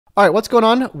All right, what's going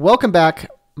on? Welcome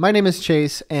back. My name is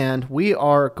Chase, and we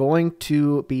are going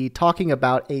to be talking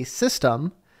about a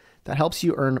system that helps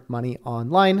you earn money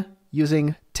online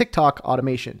using TikTok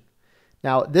automation.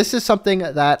 Now, this is something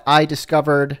that I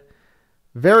discovered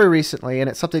very recently, and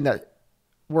it's something that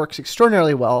works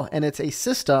extraordinarily well, and it's a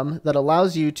system that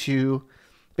allows you to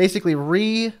basically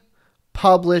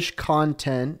republish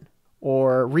content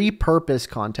or repurpose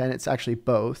content, it's actually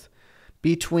both,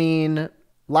 between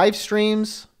live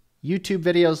streams, YouTube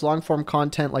videos, long form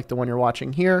content like the one you're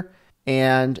watching here,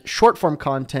 and short form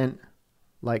content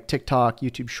like TikTok,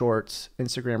 YouTube Shorts,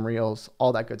 Instagram Reels,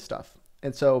 all that good stuff.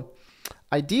 And so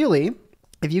ideally,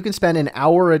 if you can spend an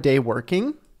hour a day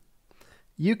working,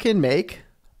 you can make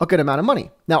a good amount of money.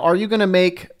 Now, are you going to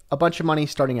make a bunch of money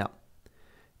starting out?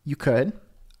 You could.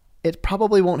 It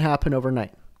probably won't happen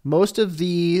overnight. Most of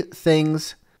the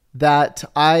things that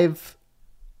I've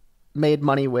made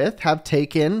money with have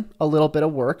taken a little bit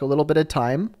of work, a little bit of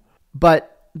time,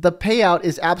 but the payout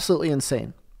is absolutely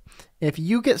insane. If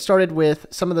you get started with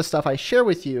some of the stuff I share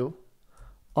with you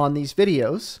on these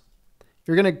videos,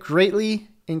 you're going to greatly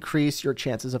increase your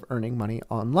chances of earning money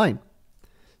online.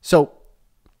 So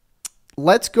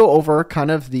let's go over kind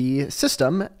of the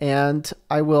system, and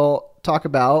I will talk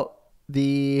about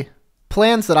the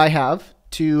plans that I have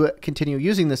to continue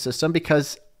using the system,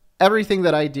 because everything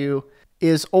that I do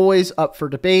is always up for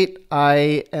debate.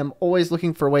 I am always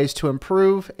looking for ways to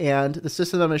improve, and the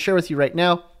system that I'm going to share with you right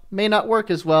now may not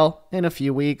work as well in a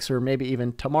few weeks or maybe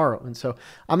even tomorrow. And so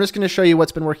I'm just going to show you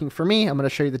what's been working for me. I'm going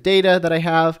to show you the data that I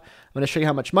have. I'm going to show you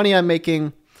how much money I'm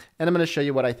making, and I'm going to show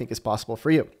you what I think is possible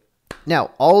for you. Now,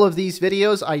 all of these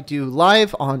videos I do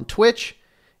live on Twitch.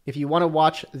 If you want to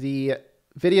watch the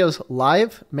videos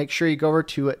live, make sure you go over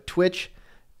to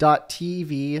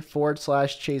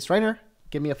twitch.tv/Chase Reiner.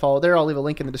 Give me a follow there. I'll leave a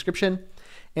link in the description.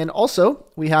 And also,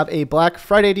 we have a Black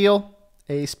Friday deal,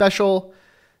 a special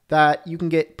that you can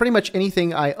get pretty much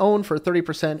anything I own for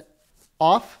 30%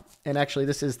 off. And actually,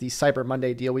 this is the Cyber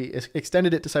Monday deal. We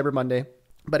extended it to Cyber Monday,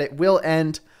 but it will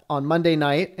end on Monday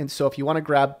night. And so if you want to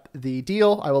grab the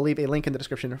deal, I will leave a link in the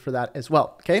description for that as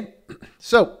well. Okay,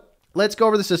 so let's go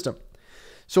over the system.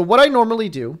 So what I normally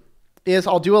do is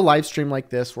I'll do a live stream like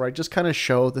this where I just kind of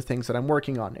show the things that I'm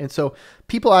working on. And so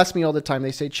people ask me all the time,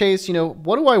 they say, Chase,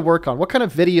 what do I work on? What kind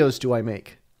of videos do I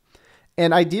make?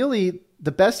 And ideally,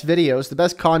 the best videos, the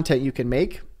best content you can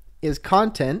make is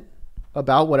content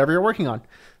about whatever you're working on.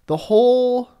 The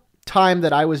whole time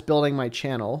that I was building my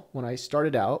channel, when I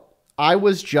started out, I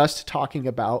was just talking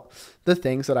about the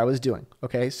things that I was doing.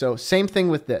 Okay, so same thing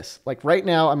with this. Like right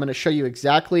now, I'm going to show you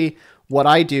exactly what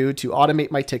I do to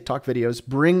automate my TikTok videos,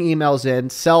 bring emails in,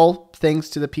 sell things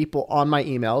to the people on my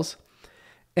emails.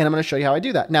 And I'm going to show you how I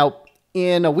do that. Now,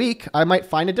 in a week, I might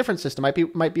find a different system. I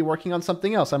might be working on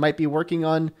something else. I might be working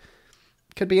on,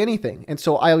 could be anything. And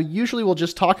so I usually will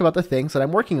just talk about the things that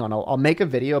I'm working on. I'll make a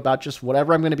video about just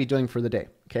whatever I'm going to be doing for the day.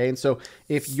 Okay. And so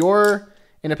if you're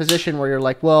in a position where you're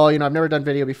like, well, I've never done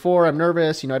video before, I'm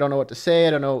nervous, I don't know what to say. I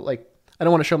don't know, I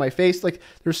don't want to show my face.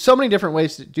 There's so many different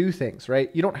ways to do things,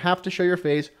 right? You don't have to show your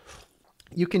face.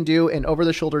 You can do an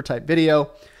over-the-shoulder type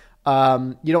video.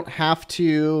 You don't have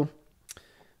to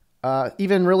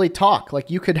even really talk.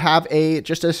 You could have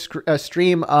just a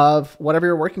stream of whatever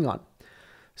you're working on.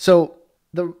 So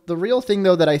the real thing,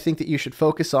 though, that I think that you should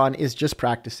focus on is just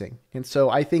practicing. And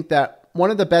so I think that one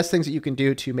of the best things that you can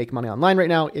do to make money online right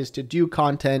now is to do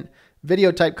content,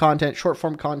 video type content, short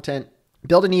form content,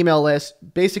 build an email list,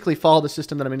 basically follow the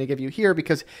system that I'm going to give you here,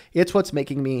 because it's what's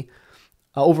making me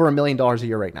over $1 million a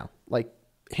year right now,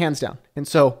 hands down. And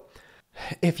so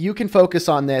if you can focus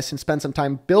on this and spend some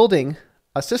time building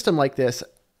a system like this,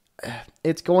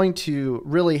 it's going to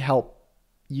really help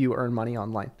you earn money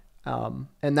online.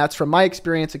 And that's from my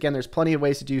experience. Again, there's plenty of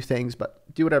ways to do things,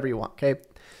 but do whatever you want. Okay.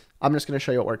 I'm just going to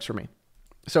show you what works for me.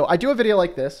 So I do a video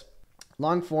like this,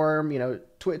 long form,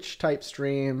 Twitch type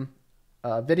stream,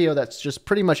 video that's just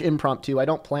pretty much impromptu. I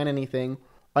don't plan anything.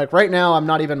 Right now, I'm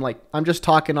not even I'm just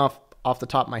talking off the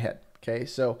top of my head. Okay.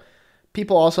 So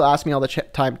people also ask me all the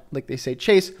time, they say,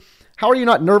 Chase, how are you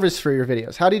not nervous for your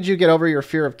videos? How did you get over your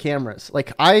fear of cameras?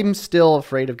 I'm still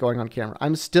afraid of going on camera.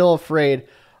 I'm still afraid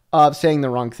of saying the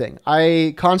wrong thing.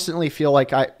 I constantly feel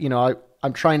like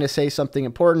I'm trying to say something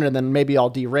important and then maybe I'll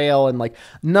derail, and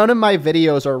none of my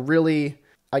videos are really,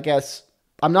 I guess,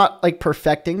 I'm not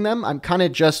perfecting them. I'm kind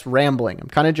of just rambling. I'm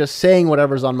kind of just saying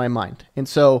whatever's on my mind. And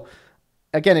so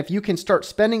again, if you can start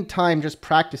spending time just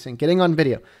practicing, getting on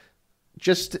video,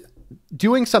 just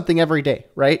doing something every day,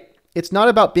 right? It's not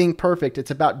about being perfect.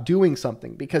 It's about doing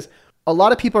something, because a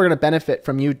lot of people are going to benefit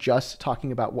from you just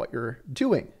talking about what you're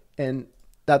doing. And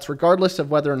That's regardless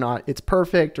of whether or not it's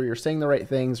perfect or you're saying the right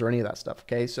things or any of that stuff.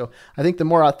 Okay. So I think the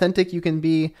more authentic you can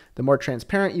be, the more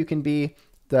transparent you can be,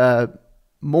 the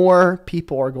more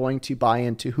people are going to buy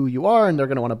into who you are, and they're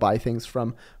going to want to buy things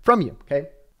from you. Okay.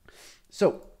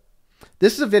 So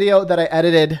this is a video that I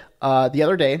edited the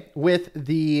other day with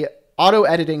the auto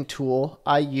editing tool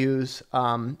I use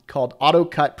called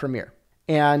AutoCut Premiere.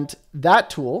 And that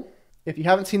tool, if you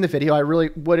haven't seen the video, I really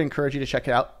would encourage you to check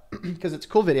it out because it's a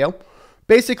cool video.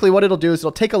 Basically what it'll do is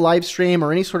it'll take a live stream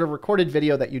or any sort of recorded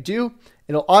video that you do.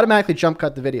 It'll automatically jump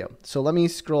cut the video. So let me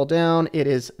scroll down. It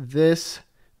is this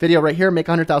video right here, make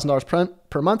 $100,000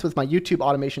 per month with my YouTube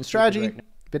automation strategy,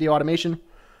 video automation.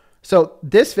 So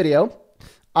this video,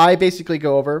 I basically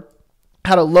go over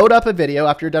how to load up a video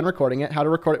after you're done recording it, how to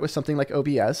record it with something like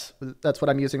OBS. That's what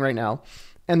I'm using right now.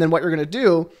 And then what you're going to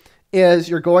do is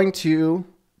you're going to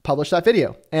publish that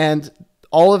video. And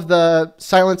all of the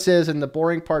silences and the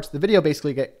boring parts of the video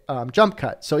basically get jump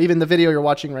cut. So even the video you're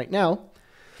watching right now,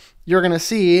 you're going to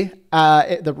see,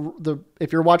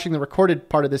 if you're watching the recorded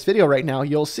part of this video right now,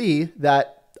 you'll see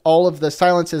that all of the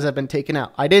silences have been taken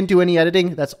out. I didn't do any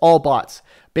editing. That's all bots.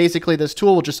 Basically, this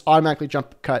tool will just automatically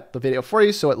jump cut the video for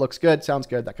you so it looks good, sounds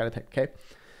good, that kind of thing, okay?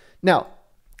 Now,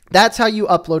 that's how you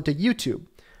upload to YouTube.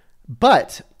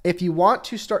 But if you want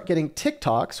to start getting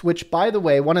TikToks, which, by the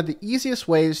way, one of the easiest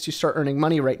ways to start earning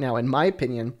money right now, in my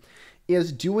opinion,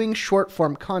 is doing short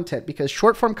form content, because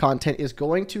short form content is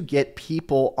going to get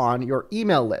people on your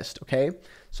email list, okay?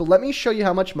 So let me show you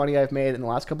how much money I've made in the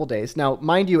last couple of days. Now,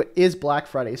 mind you, it is Black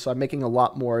Friday, so I'm making a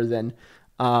lot more than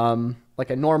like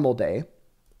a normal day.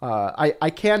 I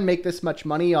can make this much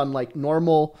money on like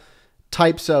normal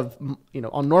types of,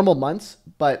 on normal months,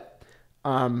 but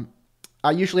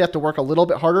I usually have to work a little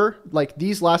bit harder. Like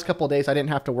these last couple of days, I didn't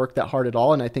have to work that hard at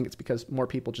all. And I think it's because more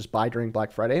people just buy during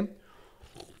Black Friday.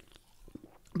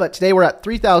 But today we're at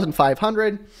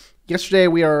 3,500. Yesterday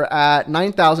we are at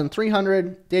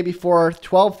 9,300. Day before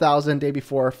 12,000. Day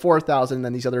before 4,000.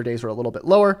 Then these other days were a little bit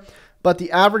lower. But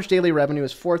the average daily revenue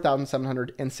is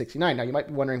 4,769. Now you might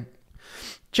be wondering,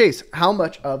 Chase, how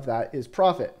much of that is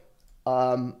profit?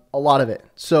 A lot of it.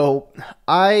 So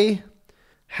I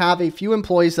have a few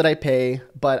employees that I pay,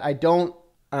 but I don't,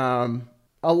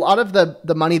 a lot of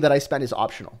the money that I spend is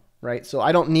optional, right? So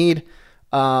I don't need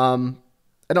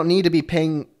to be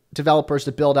paying developers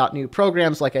to build out new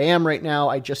programs like I am right now.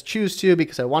 I just choose to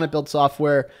because I want to build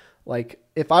software. Like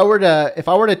if I were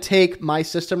to take my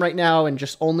system right now and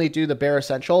just only do the bare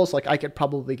essentials, like I could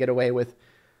probably get away with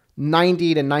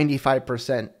 90 to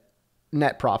 95%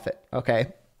 net profit.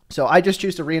 Okay. So I just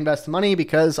choose to reinvest the money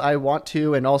because I want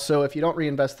to. And also if you don't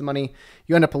reinvest the money,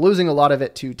 you end up losing a lot of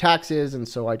it to taxes. And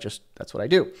so that's what I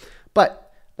do.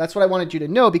 But that's what I wanted you to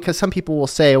know, because some people will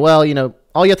say, well,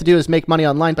 all you have to do is make money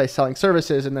online by selling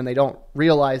services. And then they don't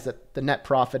realize that the net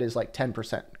profit is like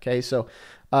 10%. Okay. So,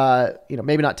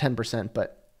 maybe not 10%,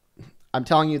 but I'm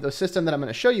telling you the system that I'm going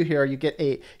to show you here, you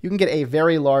can get a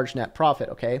very large net profit.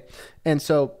 Okay. And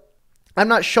so I'm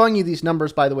not showing you these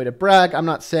numbers, by the way, to brag. I'm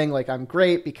not saying like I'm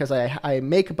great because I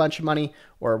make a bunch of money,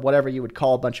 or whatever you would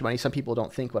call a bunch of money. Some people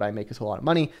don't think what I make is a lot of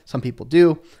money. Some people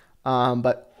do.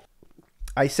 But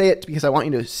I say it because I want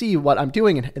you to see what I'm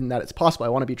doing and that it's possible. I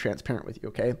want to be transparent with you.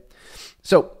 Okay.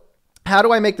 So how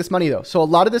do I make this money though? So a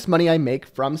lot of this money I make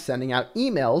from sending out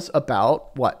emails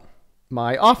about what?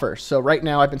 My offers. So right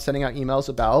now I've been sending out emails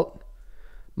about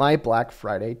my Black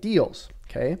Friday deals.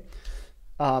 Okay.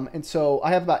 And so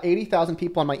I have about 80,000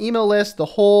 people on my email list. The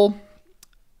whole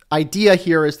idea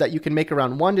here is that you can make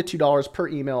around $1 to $2 per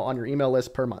email on your email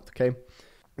list per month. Okay.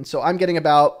 And so I'm getting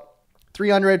about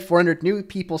 300, 400 new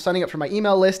people signing up for my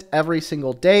email list every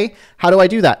single day. How do I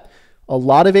do that? A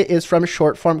lot of it is from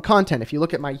short form content. If you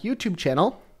look at my YouTube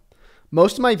channel,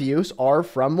 most of my views are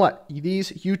from what?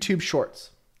 These YouTube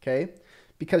shorts. Okay.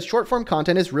 Because short form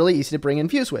content is really easy to bring in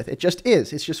views with. It just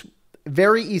is. It's just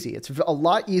very easy. It's a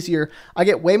lot easier. I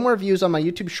get way more views on my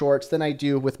YouTube shorts than I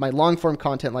do with my long form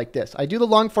content like this. I do the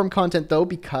long form content though,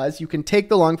 because you can take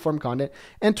the long form content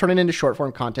and turn it into short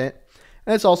form content.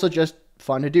 And it's also just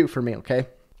fun to do for me. Okay.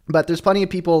 But there's plenty of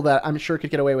people that I'm sure could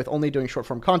get away with only doing short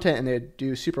form content, and they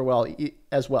do super well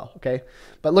as well. Okay.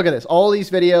 But look at this, all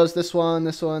these videos, this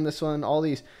one, all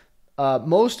these,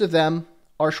 most of them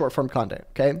are short form content.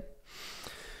 Okay.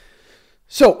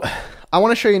 So I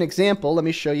want to show you an example. Let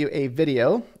me show you a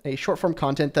video, a short form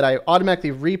content that I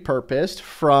automatically repurposed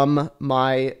from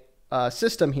my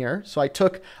system here. So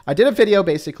I did a video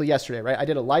basically yesterday, right? I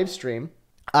did a live stream.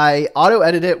 I auto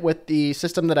edited it with the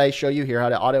system that I show you here, how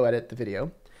to auto edit the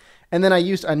video. And then I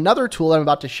used another tool I'm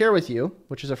about to share with you,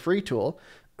 which is a free tool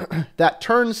that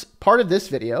turns part of this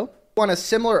video on a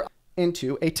similar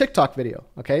into a TikTok video.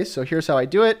 Okay, so here's how I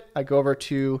do it. I go over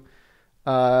to,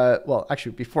 well,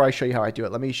 actually, before I show you how I do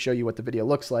it, let me show you what the video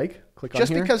looks like. Click on here.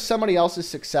 Just because somebody else is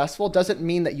successful doesn't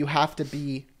mean that you have to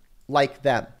be like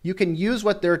them. You can use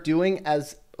what they're doing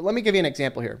as, let me give you an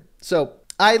example here. So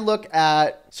I look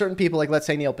at certain people, like let's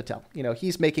say Neil Patel, you know,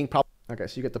 he's making okay,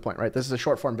 so you get the point, right? This is a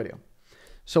short form video.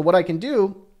 So what I can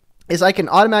do is I can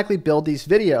automatically build these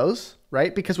videos,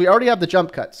 right? Because we already have the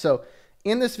jump cut. So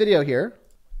in this video here,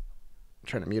 I'm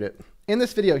trying to mute it. In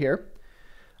this video here,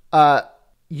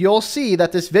 you'll see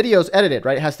that this video is edited,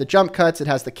 right? It has the jump cuts, it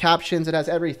has the captions, it has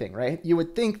everything, right? You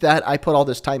would think that I put all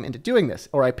this time into doing this,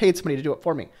 or I paid somebody to do it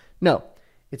for me. No,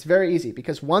 it's very easy,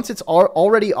 because once it's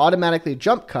already automatically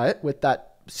jump cut with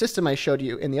that system I showed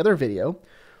you in the other video,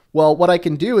 well, what I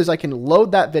can do is I can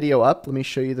load that video up. Let me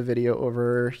show you the video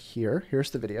over here.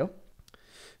 Here's the video.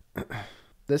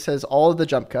 This has all of the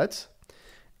jump cuts,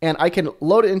 and I can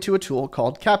load it into a tool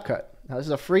called CapCut. Now, this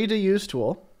is a free to use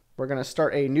tool. We're going to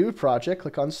start a new project,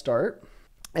 click on start,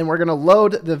 and we're going to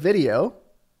load the video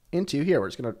into here. We're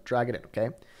just going to drag it in, okay?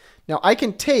 Now, I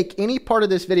can take any part of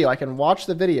this video. I can watch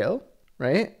the video,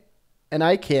 right? And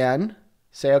I can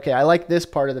say, okay, I like this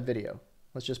part of the video.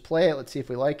 Let's just play it. Let's see if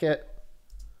we like it.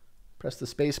 Press the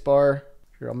space bar.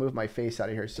 Here, I'll move my face out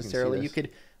of here necessarily. You could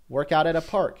work out at a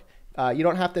park. You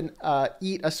don't have to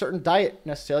eat a certain diet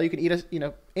necessarily. You can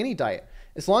eat any diet,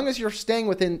 as long as you're staying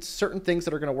within certain things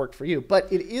that are going to work for you.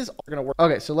 But it is going to work.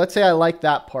 Okay, so let's say I like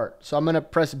that part. So I'm going to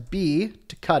press B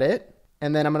to cut it,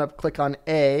 and then I'm going to click on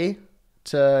A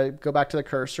to go back to the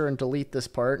cursor and delete this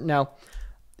part. Now,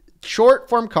 short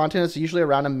form content is usually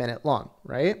around a minute long,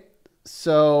 right?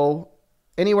 So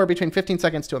anywhere between 15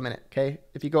 seconds to a minute, okay?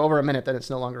 If you go over a minute, then it's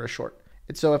no longer a short.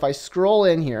 And so if I scroll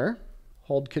in here,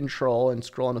 hold Control and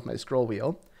scroll in with my scroll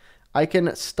wheel, I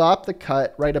can stop the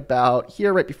cut right about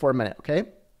here, right before a minute, okay?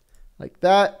 Like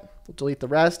that. We'll delete the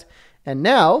rest. And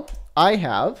now I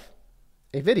have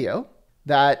a video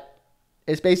that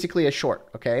is basically a short,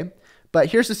 okay? But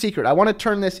here's the secret. I want to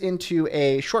turn this into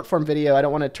a short form video. I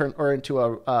don't want to turn or into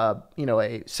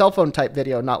a cell phone type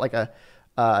video, not like a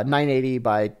 980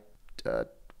 by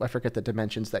I forget the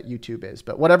dimensions that YouTube is,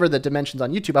 but whatever the dimensions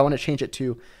on YouTube, I want to change it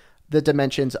to the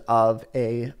dimensions of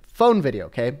a phone video,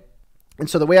 okay? And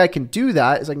so the way I can do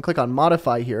that is I can click on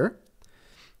modify here.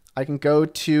 I can go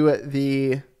to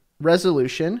the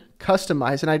resolution,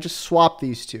 customize, and I just swap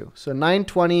these two. So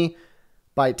 920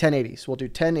 by 1080. So we'll do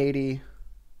 1080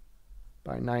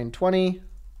 by 920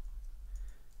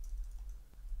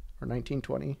 or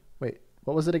 1920. Wait,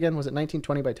 what was it again? Was it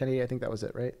 1920 by 1080? I think that was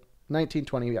it, right?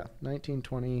 1920, yeah,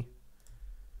 1920,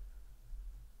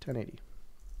 1080.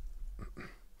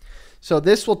 So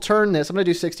this will turn this, I'm going to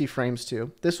do 60 frames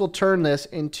too. This will turn this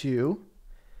into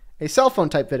a cell phone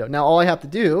type video. Now, all I have to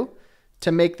do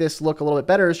to make this look a little bit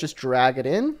better is just drag it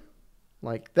in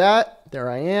like that. There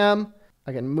I am.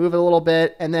 I can move it a little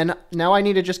bit. And then now I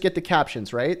need to just get the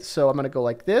captions, right? So I'm going to go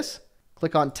like this,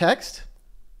 click on text.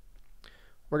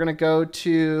 We're going to go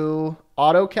to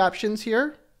auto captions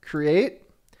here, create.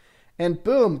 And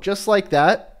boom, just like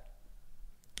that,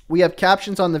 we have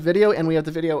captions on the video, and we have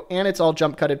the video, and it's all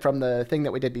jump cutted from the thing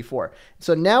that we did before.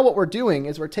 So now what we're doing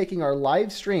is we're taking our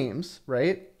live streams,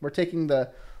 right? We're taking the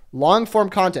long form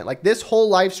content, like this whole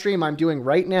live stream I'm doing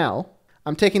right now.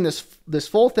 I'm taking this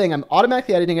full thing, I'm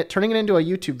automatically editing it, turning it into a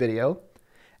YouTube video.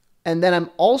 And then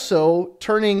I'm also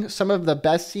turning some of the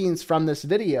best scenes from this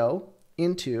video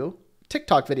into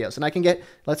TikTok videos. And I can get,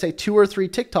 let's say, 2 or 3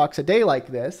 TikToks a day like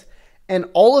this. And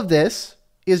all of this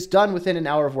is done within an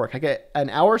hour of work. I get an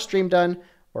hour stream done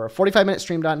or a 45-minute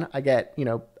stream done. I get,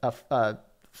 a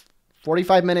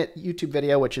 45-minute YouTube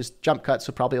video, which is jump cut,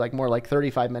 so probably more like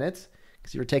 35 minutes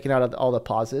because you're taking out all the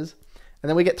pauses. And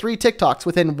then we get 3 TikToks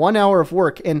within 1 hour of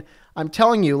work. And I'm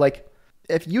telling you,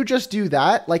 if you just do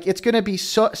that, it's going to be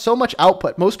so much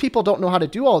output. Most people don't know how to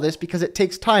do all this because it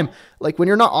takes time. When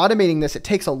you're not automating this, it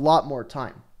takes a lot more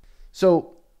time.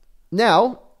 So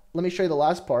now let me show you the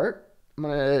last part. I'm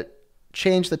going to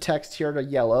change the text here to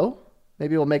yellow.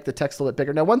 Maybe we'll make the text a little bit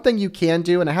bigger. Now, one thing you can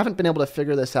do, and I haven't been able to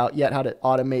figure this out yet, how to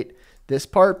automate this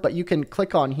part, but you can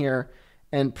click on here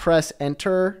and press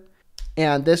enter,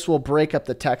 and this will break up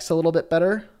the text a little bit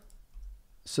better.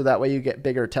 So that way you get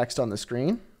bigger text on the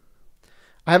screen.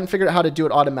 I haven't figured out how to do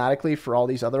it automatically for all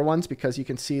these other ones because you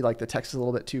can see the text is a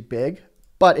little bit too big.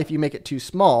 But if you make it too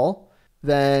small,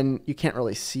 then you can't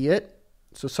really see it.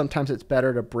 So sometimes it's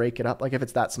better to break it up. If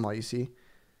it's that small, you see,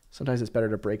 sometimes it's better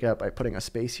to break it up by putting a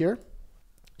space here.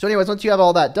 So anyways, once you have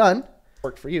all that done,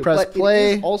 work for you. Press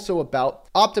play. It is also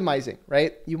about optimizing,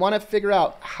 right? You want to figure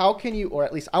out how can you, or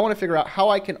at least I want to figure out how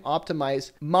I can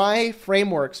optimize my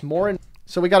frameworks more.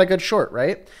 So we got a good short,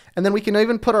 right? And then we can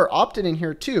even put our opt-in in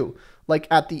here too. Like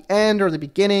at the end or the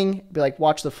beginning, be like,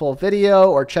 watch the full video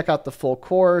or check out the full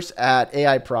course at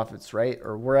AI Profits, right?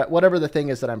 Or we're at whatever the thing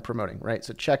is that I'm promoting, right?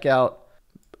 So check out,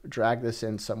 drag this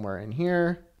in somewhere in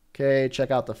here. Okay,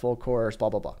 check out the full course, blah,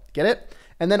 blah, blah. Get it?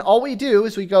 And then all we do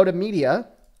is we go to media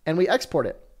and we export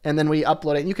it. And then we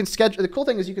upload it. And you can schedule, the cool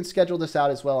thing is you can schedule this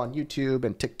out as well on YouTube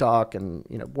and TikTok and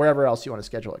wherever else you want to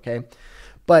schedule it, okay?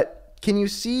 But can you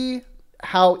see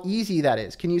how easy that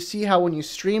is? Can you see how when you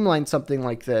streamline something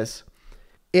like this,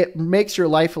 it makes your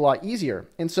life a lot easier?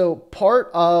 And so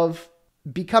part of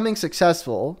becoming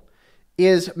successful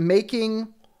is taking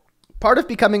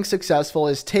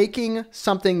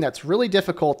something that's really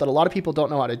difficult that a lot of people don't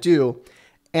know how to do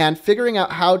and figuring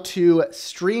out how to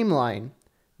streamline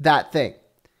that thing.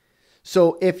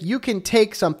 So if you can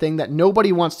take something that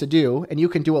nobody wants to do and you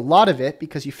can do a lot of it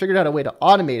because you figured out a way to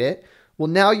automate it, well,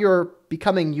 now you're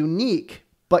becoming unique,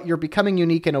 but you're becoming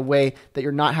unique in a way that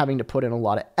you're not having to put in a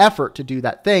lot of effort to do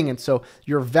that thing. And so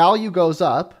your value goes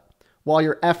up while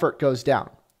your effort goes down.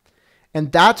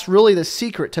 And that's really the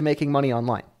secret to making money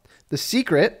online. The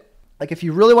secret, like if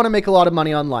you really want to make a lot of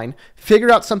money online,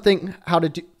 figure out how to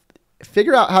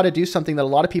do something that a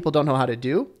lot of people don't know how to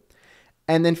do,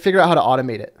 and then figure out how to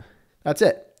automate it. That's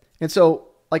it. And so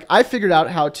like I figured out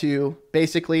how to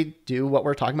basically do what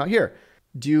we're talking about here.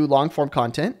 Do long form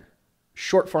content,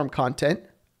 short form content,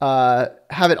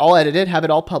 have it all edited, have it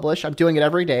all published. I'm doing it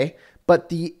every day, but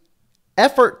the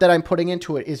effort that I'm putting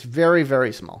into it is very,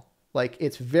 very small. Like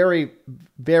it's very,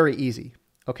 very easy.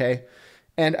 Okay.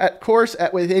 And of course,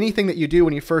 with anything that you do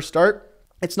when you first start,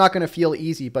 it's not going to feel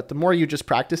easy, but the more you just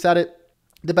practice at it,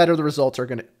 the better the results are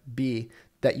going to be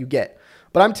that you get.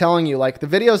 But I'm telling you, like the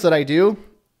videos that I do,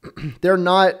 they're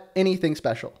not anything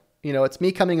special. It's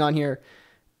me coming on here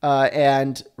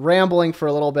and rambling for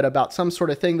a little bit about some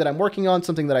sort of thing that I'm working on,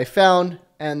 something that I found,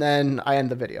 and then I end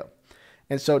the video.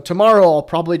 And so tomorrow I'll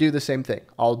probably do the same thing.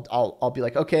 I'll be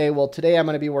like, okay, well today I'm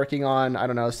going to be working on, I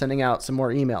don't know, sending out some more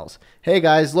emails. Hey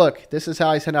guys, look, this is how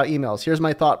I send out emails. Here's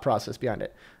my thought process behind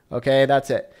it. Okay, that's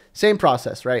it. Same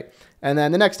process, right? And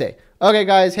then the next day, okay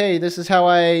guys, hey, this is how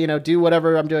I, do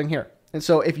whatever I'm doing here. And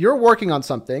so if you're working on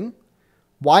something,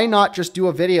 why not just do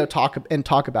a video talk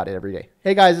about it every day?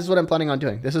 Hey guys, this is what I'm planning on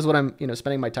doing. This is what I'm,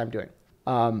 spending my time doing.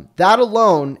 That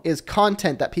alone is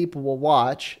content that people will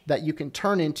watch that you can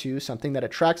turn into something that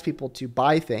attracts people to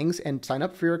buy things and sign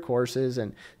up for your courses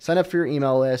and sign up for your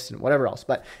email list and whatever else.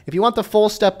 But if you want the full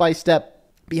step-by-step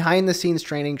behind the scenes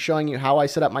training showing you how I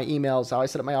set up my emails, how I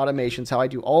set up my automations, how I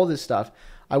do all this stuff,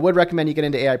 I would recommend you get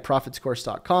into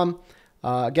AIProfitsCourse.com.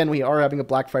 Again, we are having a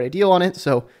Black Friday deal on it,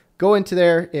 so go into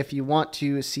there if you want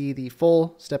to see the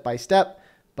full step-by-step.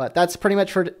 But that's pretty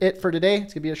much it for today.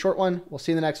 It's going to be a short one. We'll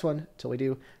see you in the next one. Until we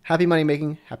do, happy money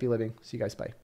making, happy living. See you guys. Bye.